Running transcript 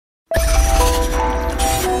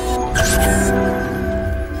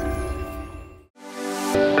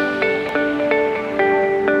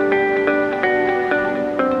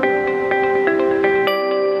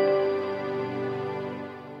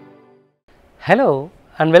Hello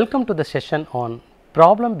and welcome to the session on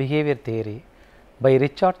Problem Behavior Theory by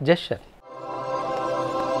Richard Jescher.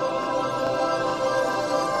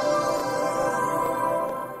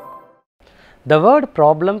 The word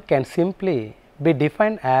problem can simply be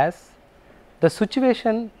defined as the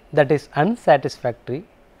situation that is unsatisfactory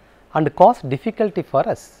and cause difficulty for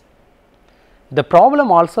us. The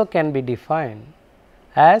problem also can be defined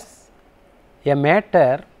as a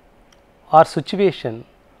matter or situation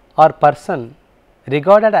or person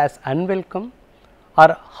regarded as unwelcome or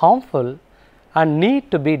harmful and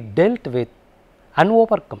need to be dealt with and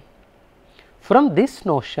overcome. From this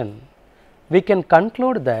notion, we can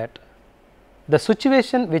conclude that the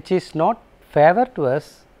situation which is not favor to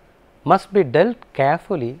us must be dealt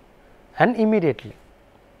carefully and immediately.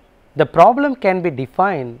 The problem can be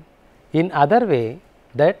defined in other way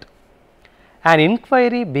that an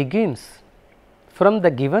inquiry begins from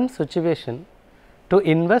the given situation to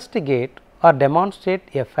investigate or demonstrate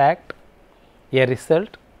a fact, a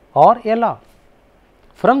result or a law.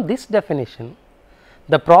 From this definition,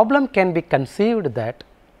 the problem can be conceived that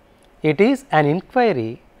it is an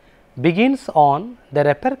inquiry begins on the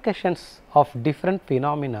repercussions of different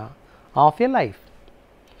phenomena of a life.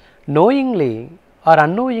 Knowingly or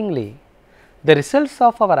unknowingly, the results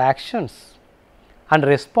of our actions and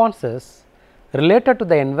responses related to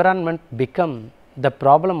the environment become the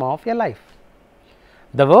problem of a life.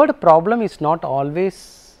 The word problem is not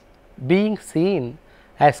always being seen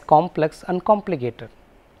as complex and complicated.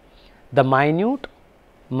 The minute,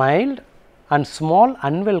 mild and small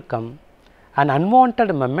unwelcome and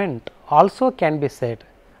unwanted moment also can be said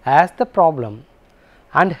as the problem,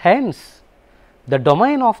 and hence the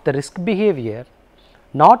domain of the risk behavior,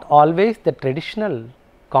 not always the traditional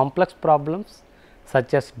complex problems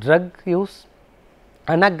such as drug use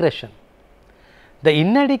and aggression. The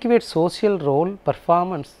inadequate social role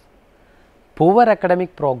performance, poor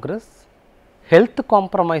academic progress, health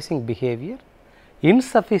compromising behavior,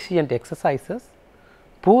 insufficient exercises,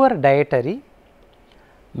 poor dietary,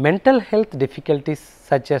 mental health difficulties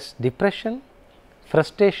such as depression,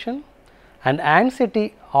 frustration and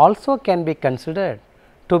anxiety also can be considered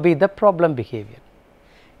to be the problem behavior.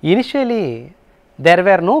 Initially, there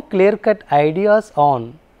were no clear-cut ideas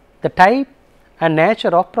on the type and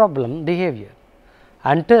nature of problem behavior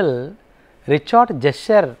until Richard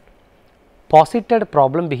Jescher posited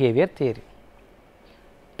problem behavior theory.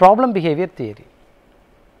 Problem behavior theory.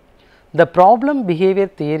 The problem behavior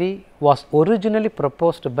theory was originally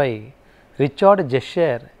proposed by Richard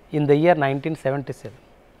Jescher in the year 1977,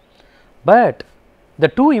 but the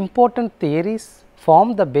two important theories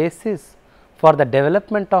form the basis for the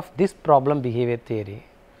development of this problem behavior theory.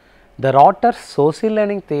 The Rotter's social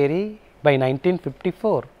learning theory by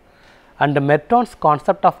 1954 and Merton's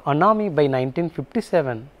concept of anomy by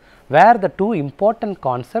 1957 were the two important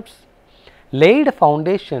concepts laid a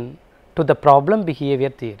foundation to the problem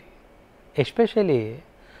behavior theory. Especially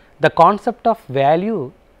the concept of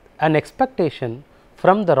value and expectation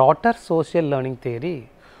from the Rotter social learning theory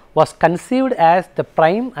was conceived as the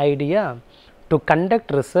prime idea to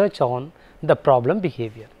conduct research on the problem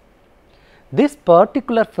behavior. This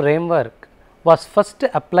particular framework was first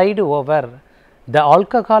applied over the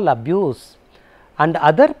alcohol abuse and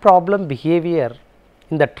other problem behavior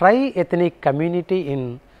in the tri-ethnic community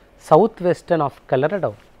in southwestern of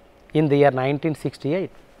Colorado in the year 1968.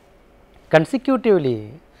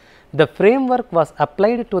 Consecutively, the framework was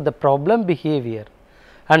applied to the problem behavior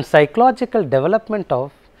and psychological development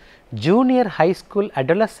of junior high school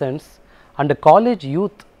adolescents and college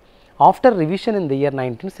youth after revision in the year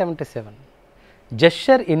 1977.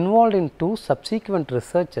 Jescher involved in two subsequent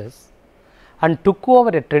researches and took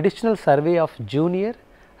over a traditional survey of junior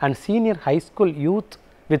and senior high school youth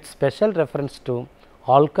with special reference to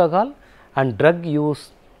alcohol and drug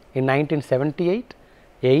use in 1978,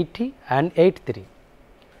 80 and 83.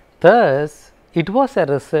 Thus, it was a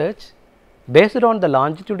research based on the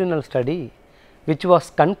longitudinal study which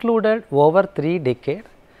was concluded over 3 decades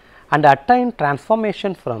and attained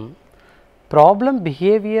transformation from problem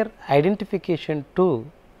behavior identification to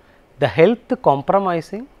the health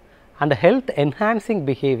compromising and health enhancing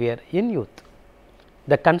behavior in youth.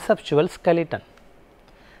 The conceptual skeleton.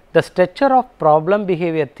 The structure of problem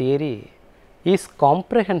behavior theory is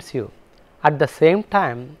comprehensive. At the same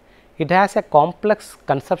time, it has a complex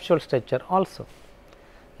conceptual structure also.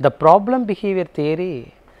 The problem behavior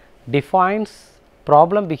theory defines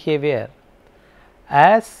problem behavior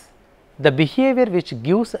as the behavior which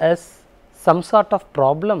gives us some sort of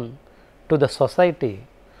problem to the society,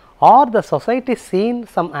 or the society seen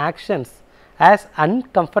some actions as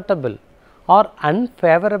uncomfortable or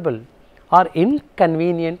unfavorable or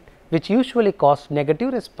inconvenient which usually cause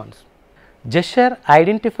negative response. Gesher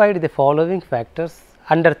identified the following factors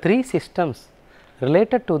under 3 systems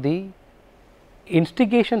related to the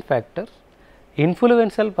instigation factor,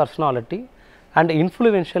 influential personality and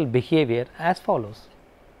influential behavior as follows.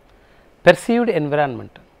 Perceived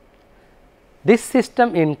environment. This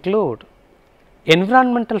system include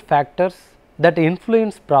environmental factors that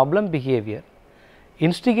influence problem behavior.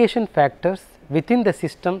 Instigation factors within the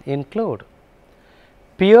system include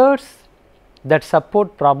peers that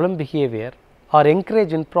support problem behavior or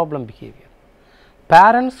encourage in problem behavior,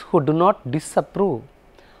 parents who do not disapprove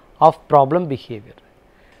of problem behavior,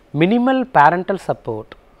 minimal parental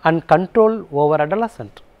support and control over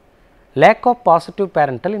adolescent, lack of positive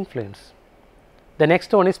parental influence. The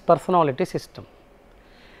next one is personality system.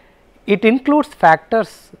 It includes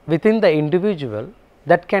factors within the individual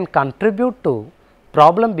that can contribute to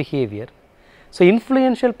problem behavior. So,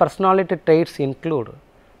 influential personality traits include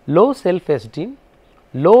low self-esteem,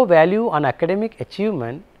 low value on academic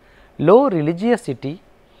achievement, low religiosity,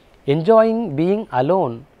 enjoying being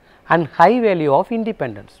alone and high value of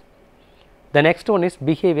independence. The next one is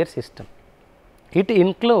behavior system. It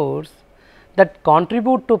includes that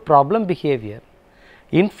contribute to problem behavior.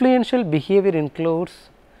 Influential behavior includes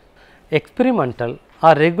experimental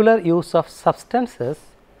or regular use of substances,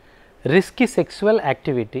 risky sexual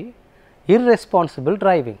activity, irresponsible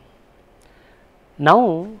driving.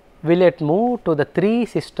 Now, we let move to the 3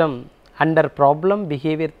 systems under problem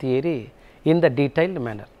behavior theory in the detailed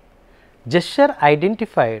manner. Gesher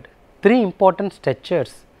identified 3 important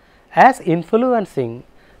structures as influencing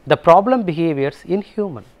the problem behaviors in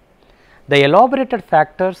human. The elaborated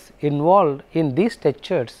factors involved in these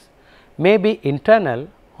structures may be internal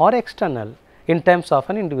or external in terms of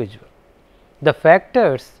an individual. The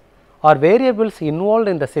factors or variables involved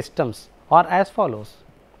in the systems are as follows.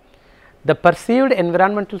 The perceived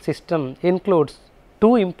environmental system includes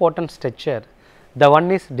 2 important structures. The one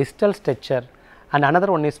is distal structure and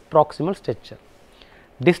another one is proximal structure.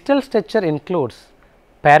 Distal structure includes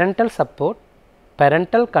parental support,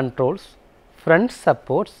 parental controls, friends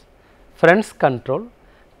supports, friends control,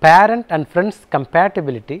 parent and friends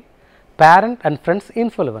compatibility, parent and friends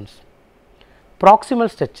influence. Proximal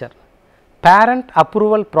structure, parent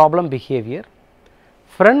approval problem behavior,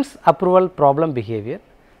 friends approval problem behavior,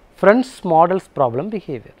 friends models problem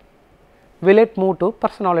behavior. We let move to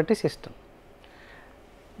personality system.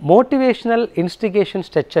 Motivational instigation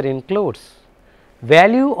structure includes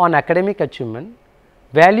value on academic achievement,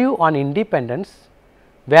 value on independence,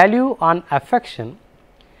 value on affection,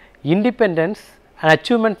 independence and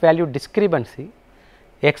achievement value discrepancy,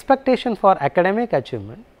 expectation for academic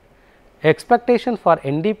achievement, expectation for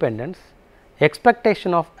independence,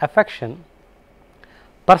 expectation of affection.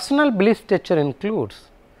 Personal belief structure includes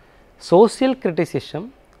social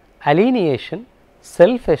criticism, alienation,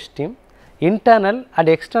 self-esteem, internal and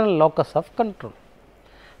external locus of control.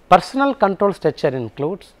 Personal control structure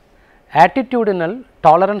includes attitudinal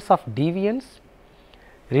tolerance of deviance,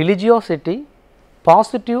 religiosity,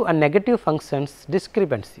 positive and negative functions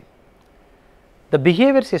discrepancy. The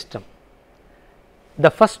behavior system.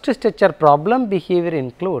 The first structure problem behavior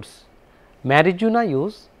includes marijuana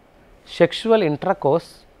use, sexual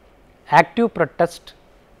intercourse, active protest,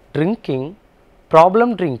 drinking,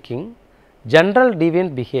 problem drinking, general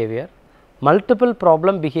deviant behavior, multiple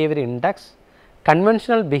problem behavior index,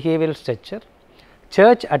 conventional behavioral structure,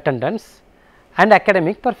 church attendance and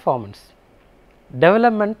academic performance.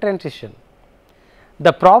 Development transition.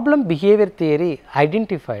 The problem behavior theory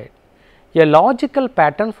identified a logical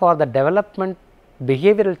pattern for the development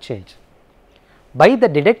behavioral change. By the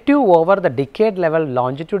deductive over the decade level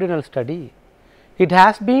longitudinal study, it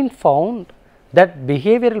has been found that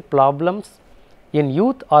behavioral problems in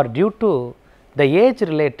youth are due to the age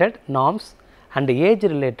related norms and age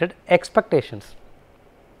related expectations.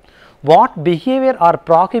 What behavior are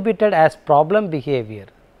prohibited as problem behavior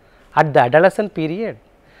at the adolescent period,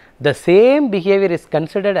 the same behavior is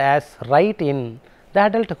considered as right in the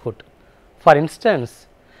adulthood. For instance,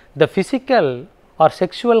 the physical or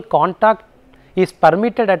sexual contact is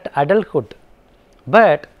permitted at adulthood,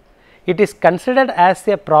 but it is considered as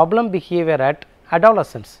a problem behavior at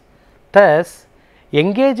adolescence. Thus,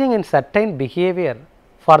 engaging in certain behavior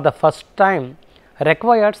for the first time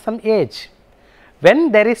requires some age.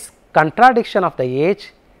 When there is contradiction of the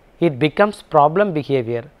age, it becomes problem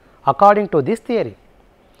behavior according to this theory.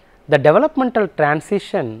 The developmental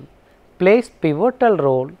transition plays pivotal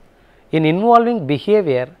role in involving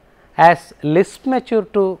behavior as less mature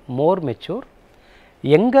to more mature,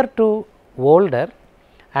 younger to older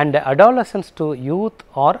and adolescents to youth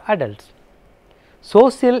or adults.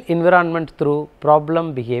 social environment through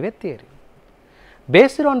problem behavior theory.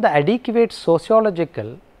 Based on the adequate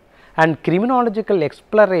sociological and criminological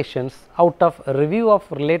explorations out of a review of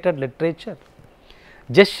related literature,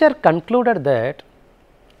 Gesher concluded that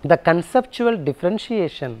the conceptual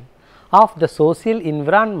differentiation of the social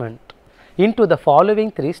environment into the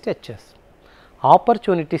following three structures: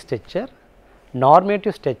 opportunity structure,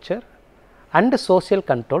 normative structure and social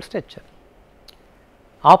control structure.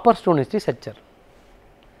 Opportunity structure.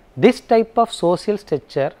 This type of social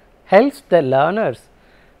structure helps the learners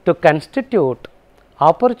to constitute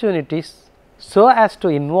opportunities so as to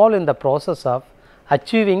involve in the process of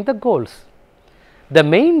achieving the goals. The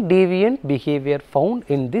main deviant behavior found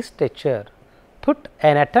in this structure put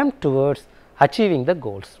an attempt towards achieving the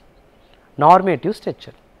goals. Normative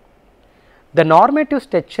structure. The normative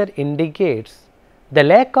structure indicates the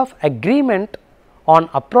lack of agreement on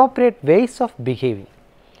appropriate ways of behaving.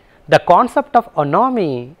 The concept of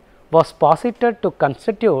anomie was posited to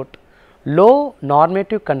constitute low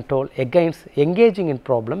normative control against engaging in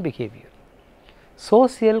problem behavior.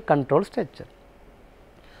 Social control structure.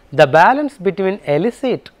 The balance between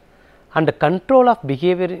elicit and control of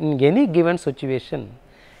behavior in any given situation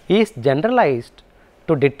is generalized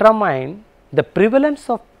to determine the prevalence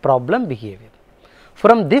of problem behavior.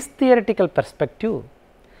 From this theoretical perspective,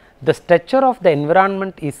 the structure of the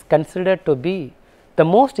environment is considered to be the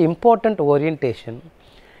most important orientation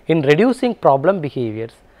in reducing problem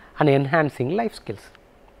behaviors and enhancing life skills.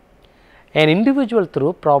 An individual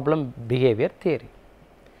through problem behavior theory.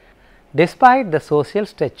 Despite the social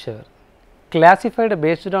structure classified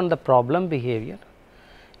based on the problem behavior,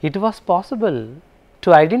 it was possible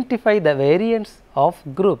to identify the variants of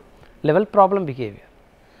group level problem behavior.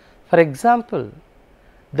 For example,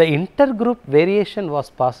 the intergroup variation was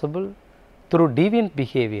possible through deviant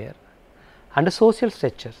behavior and social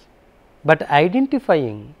structures, but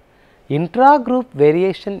identifying intragroup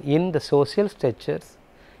variation in the social structures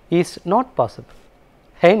is not possible.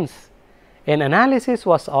 Hence, an analysis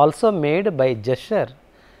was also made by Gesher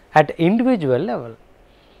at individual level,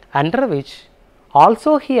 under which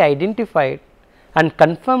also he identified and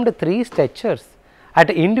confirmed three structures at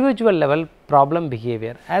individual level problem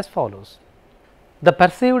behavior as follows. The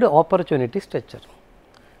perceived opportunity structure.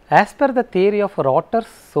 As per the theory of Rotter's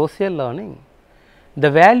social learning,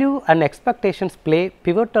 the value and expectations play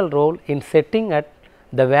pivotal role in setting at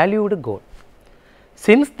the valued goal.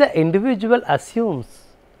 Since the individual assumes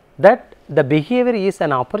that the behavior is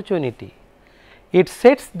an opportunity, it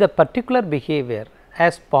sets the particular behavior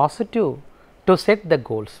as positive to set the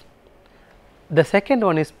goals. The second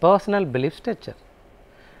one is personal belief structure.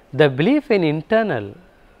 The belief in internal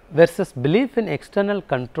versus belief in external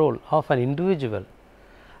control of an individual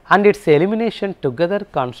and its elimination together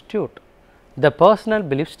constitute the personal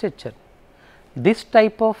belief structure. This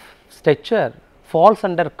type of structure falls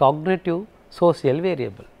under cognitive social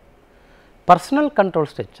variable. Personal control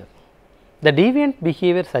structure. The deviant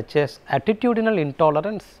behavior such as attitudinal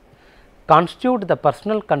intolerance constitute the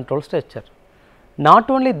personal control structure. Not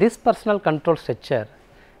only this personal control structure,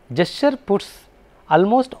 Gesher puts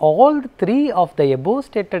almost all three of the above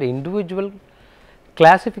stated individual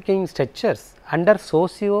classifying structures under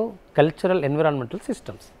socio-cultural environmental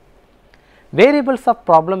systems. Variables of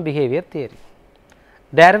problem behavior theory.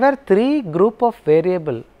 There were three group of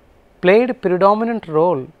variables played predominant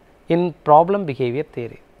role in problem behavior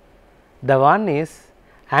theory. The one is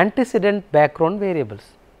antecedent background variables.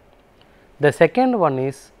 The second one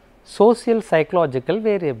is social psychological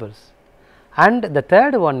variables, and the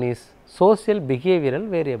third one is social behavioral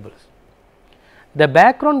variables. The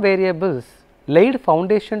background variables laid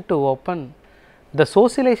foundation to open the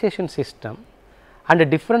socialization system and a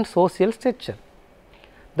different social structure.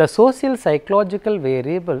 The social psychological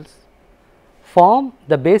variables form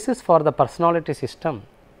the basis for the personality system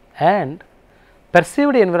and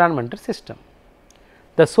perceived environmental system.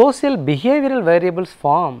 The social behavioral variables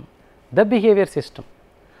form the behavior system.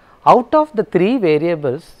 Out of the three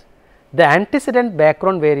variables, the antecedent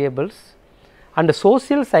background variables and the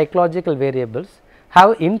social psychological variables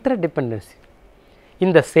have interdependency.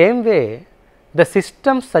 In the same way, the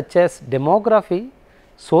systems such as demography,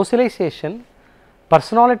 socialization,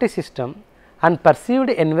 personality system and perceived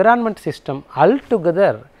environment system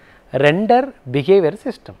altogether render behavior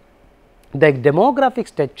system. The demographic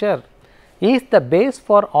structure is the base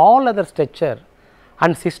for all other structure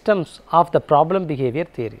and systems of the problem behavior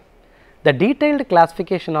theory. The detailed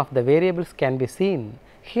classification of the variables can be seen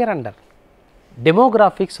hereunder.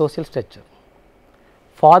 Demographic social structure.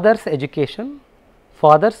 Father's education,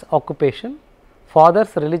 father's occupation,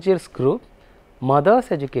 father's religious group,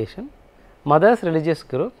 mother's education, mother's religious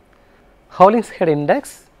group, Hollingshead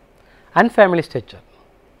index and family structure.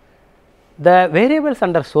 The variables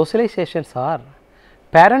under socializations are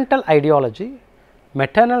parental ideology,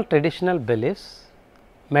 maternal traditional beliefs,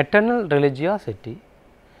 maternal religiosity,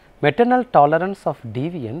 maternal tolerance of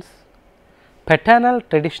deviance, paternal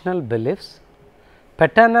traditional beliefs,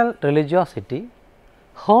 paternal religiosity,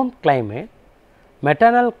 home climate,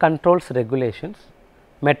 maternal controls regulations,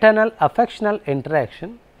 maternal affectional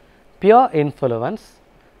interaction, peer influence,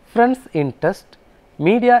 friends interest,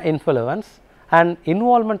 media influence and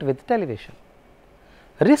involvement with television.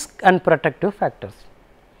 Risk and protective factors.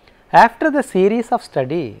 After the series of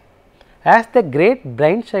study, as the great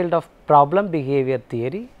brainchild of problem behavior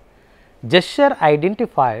theory, Gesture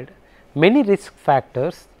identified many risk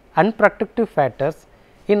factors and protective factors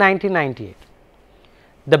in 1998.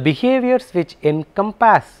 The behaviors which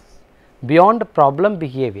encompass beyond problem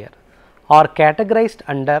behavior are categorized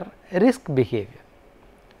under risk behavior.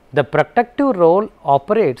 The protective role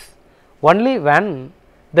operates only when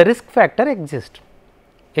the risk factor exists.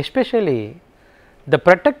 Especially, the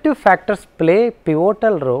protective factors play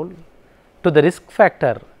pivotal role to the risk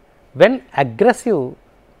factor when aggressive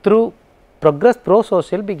through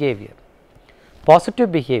pro-social behavior,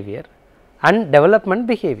 positive behavior and development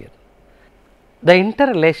behavior. The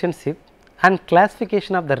interrelationship and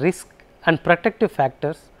classification of the risk and protective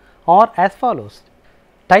factors are as follows.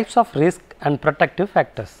 Types of risk and protective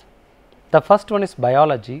factors. The first one is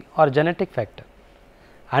biology or genetic factor,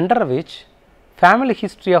 under which family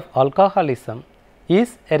history of alcoholism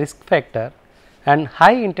is a risk factor and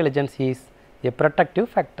high intelligence is a protective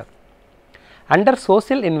factor. Under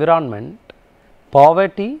social environment,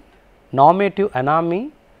 poverty, normative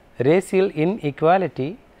anomy, racial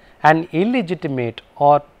inequality and illegitimate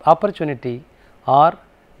or opportunity are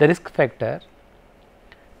the risk factor.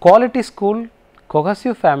 Quality school,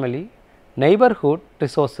 cohesive family, neighborhood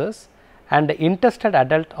resources and interested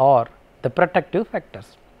adult are the protective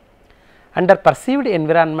factors. Under perceived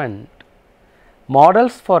environment,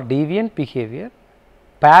 models for deviant behavior,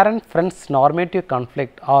 parent friends normative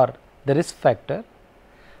conflict are the risk factor,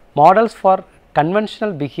 models for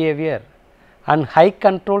conventional behavior and high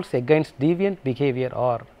controls against deviant behavior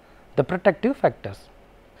are the protective factors.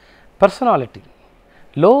 Personality,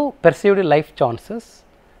 low perceived life chances,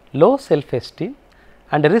 low self esteem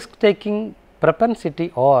and risk taking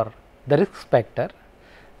propensity are the risk factor,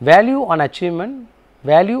 value on achievement,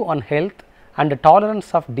 value on health and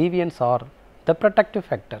tolerance of deviance are the protective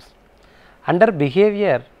factors. Under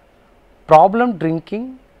behavior, problem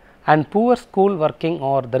drinking and poor school working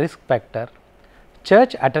are the risk factor,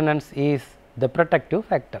 church attendance is the protective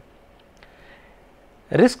factor.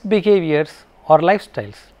 Risk behaviors or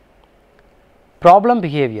lifestyles. Problem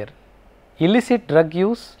behavior, illicit drug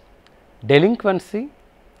use, delinquency,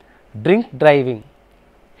 drink driving,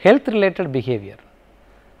 health related behavior,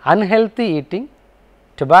 unhealthy eating,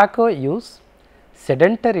 tobacco use,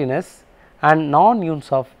 sedentariness and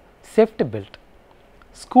non-use of safety belt.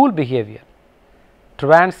 School behavior,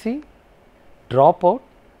 truancy, dropout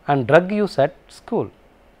and drug use at school.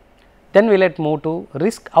 Then we let move to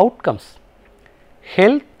risk outcomes,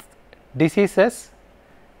 health diseases,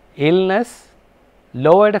 illness,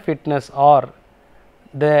 lowered fitness are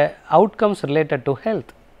the outcomes related to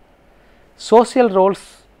health. Social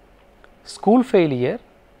roles, school failure,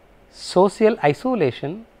 social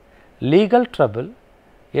isolation, legal trouble,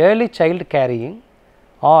 early child carrying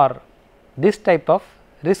are this type of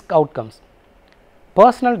risk outcomes.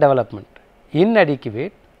 Personal development,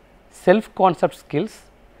 inadequate, self-concept skills,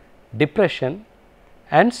 depression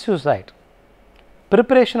and suicide.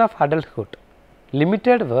 Preparation of adulthood,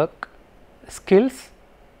 limited work, skills,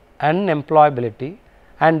 unemployability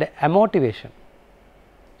and amotivation.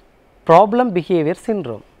 Problem behavior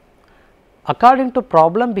syndrome. According to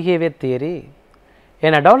problem behavior theory,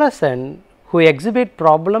 an adolescent who exhibit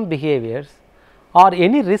problem behaviors or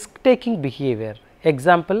any risk taking behavior,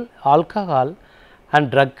 example alcohol and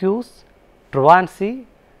drug use, truancy,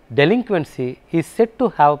 delinquency is said to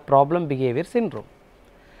have problem behavior syndrome.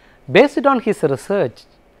 Based on his research,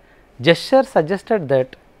 Gesture suggested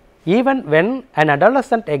that even when an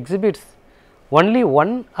adolescent exhibits only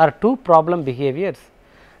one or two problem behaviors,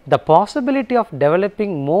 the possibility of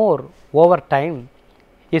developing more over time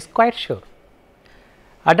is quite sure.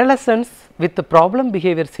 Adolescents with the problem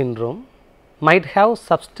behavior syndrome might have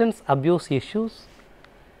substance abuse issues,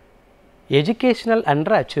 educational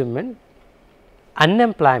underachievement,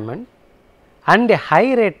 unemployment and a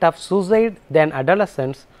high rate of suicide than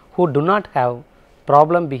adolescents who do not have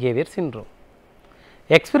problem behavior syndrome.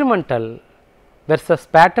 Experimental versus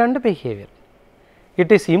patterned behavior.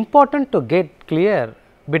 It is important to get clear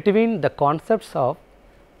between the concepts of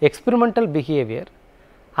experimental behavior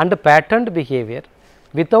and patterned behavior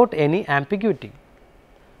without any ambiguity.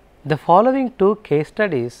 The following two case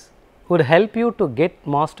studies would help you to get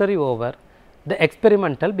mastery over the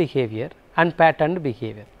experimental behavior and patterned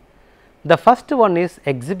behavior. The first one is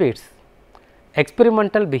exhibits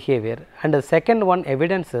experimental behavior and the second one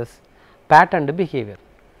evidences patterned behavior.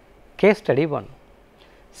 Case study 1.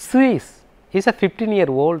 Swiss is a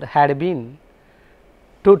 15-year-old had been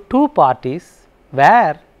to two parties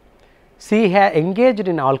where she had engaged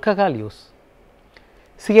in alcohol use.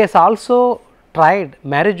 She has also tried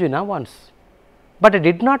marijuana once, but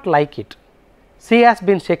did not like it. She has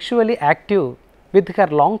been sexually active with her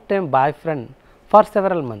long-term boyfriend for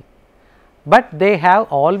several months, but they have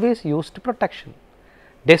always used protection.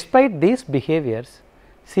 Despite these behaviors,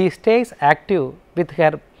 she stays active with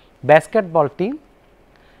her basketball team,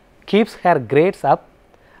 keeps her grades up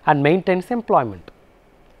and maintains employment.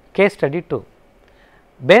 Case study 2.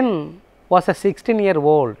 Ben was a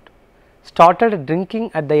 16-year-old, started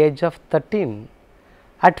drinking at the age of 13.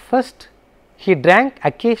 At first, he drank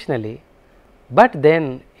occasionally, but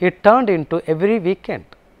then it turned into every weekend.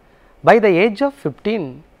 By the age of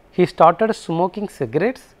 15, he started smoking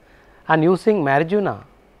cigarettes and using marijuana.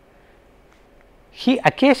 He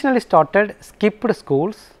occasionally skipped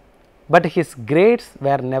schools, but his grades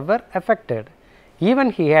were never affected.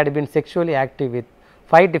 Even he had been sexually active with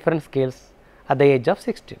 5 different scales at the age of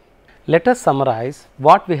 16. Let us summarize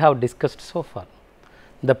what we have discussed so far.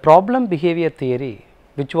 The problem behavior theory,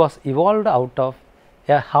 which was evolved out of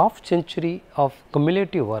a half century of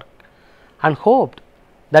cumulative work and hoped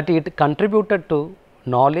that it contributed to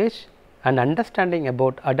knowledge and understanding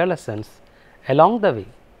about adolescence along the way.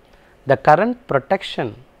 The current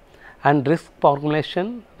protection and risk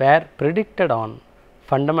formulation were predicted on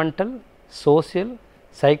fundamental social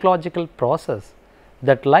psychological process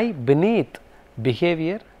that lie beneath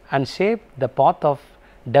behavior and shape the path of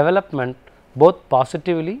development both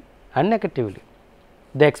positively and negatively.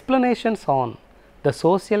 The explanations on the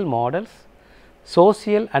social models,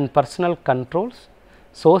 social and personal controls,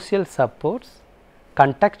 social supports,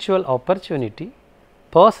 contextual opportunity,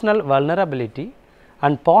 personal vulnerability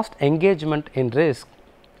and past engagement in risk,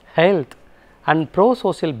 health and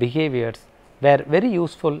pro-social behaviors were very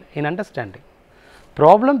useful in understanding.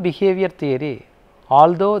 Problem behavior theory,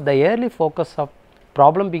 although the early focus of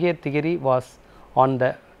problem behavior theory was on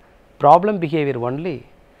the problem behavior only,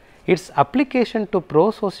 its application to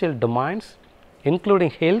pro-social domains including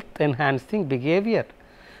health enhancing behavior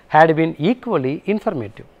had been equally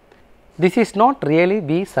informative. This is not really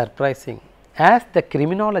be surprising, as the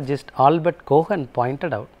criminologist Albert Cohen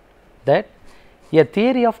pointed out that a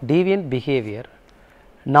theory of deviant behavior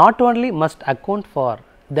not only must account for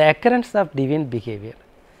the occurrence of deviant behavior,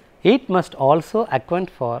 it must also account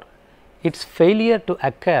for its failure to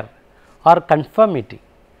occur or conformity.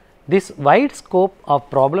 This wide scope of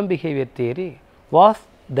problem behavior theory was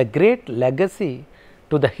the great legacy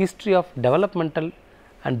to the history of developmental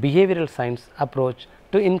and behavioral science approach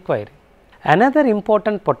to inquiry. Another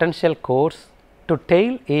important potential course to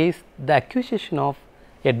tail is the acquisition of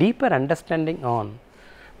a deeper understanding on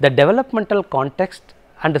the developmental context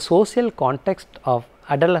and the social context of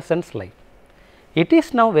adolescence life. It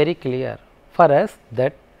is now very clear for us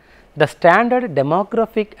that the standard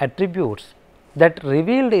demographic attributes that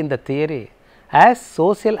revealed in the theory as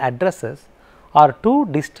social addresses are too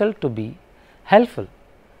distal to be helpful.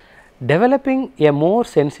 Developing a more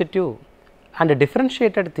sensitive and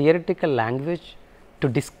differentiated theoretical language to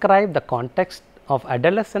describe the context of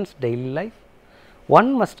adolescents' daily life,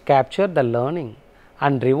 one must capture the learning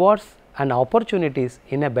and rewards and opportunities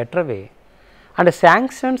in a better way and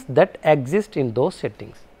sanctions that exist in those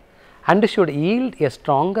settings, and should yield a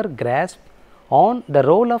stronger grasp on the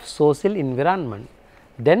role of social environment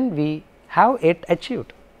than we have yet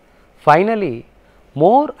achieved. Finally,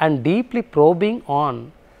 more and deeply probing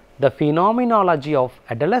on the phenomenology of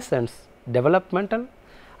adolescents' developmental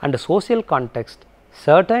and social context,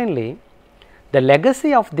 certainly the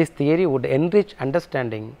legacy of this theory would enrich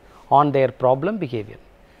understanding on their problem behavior.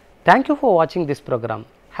 Thank you for watching this program.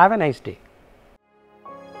 Have a nice day.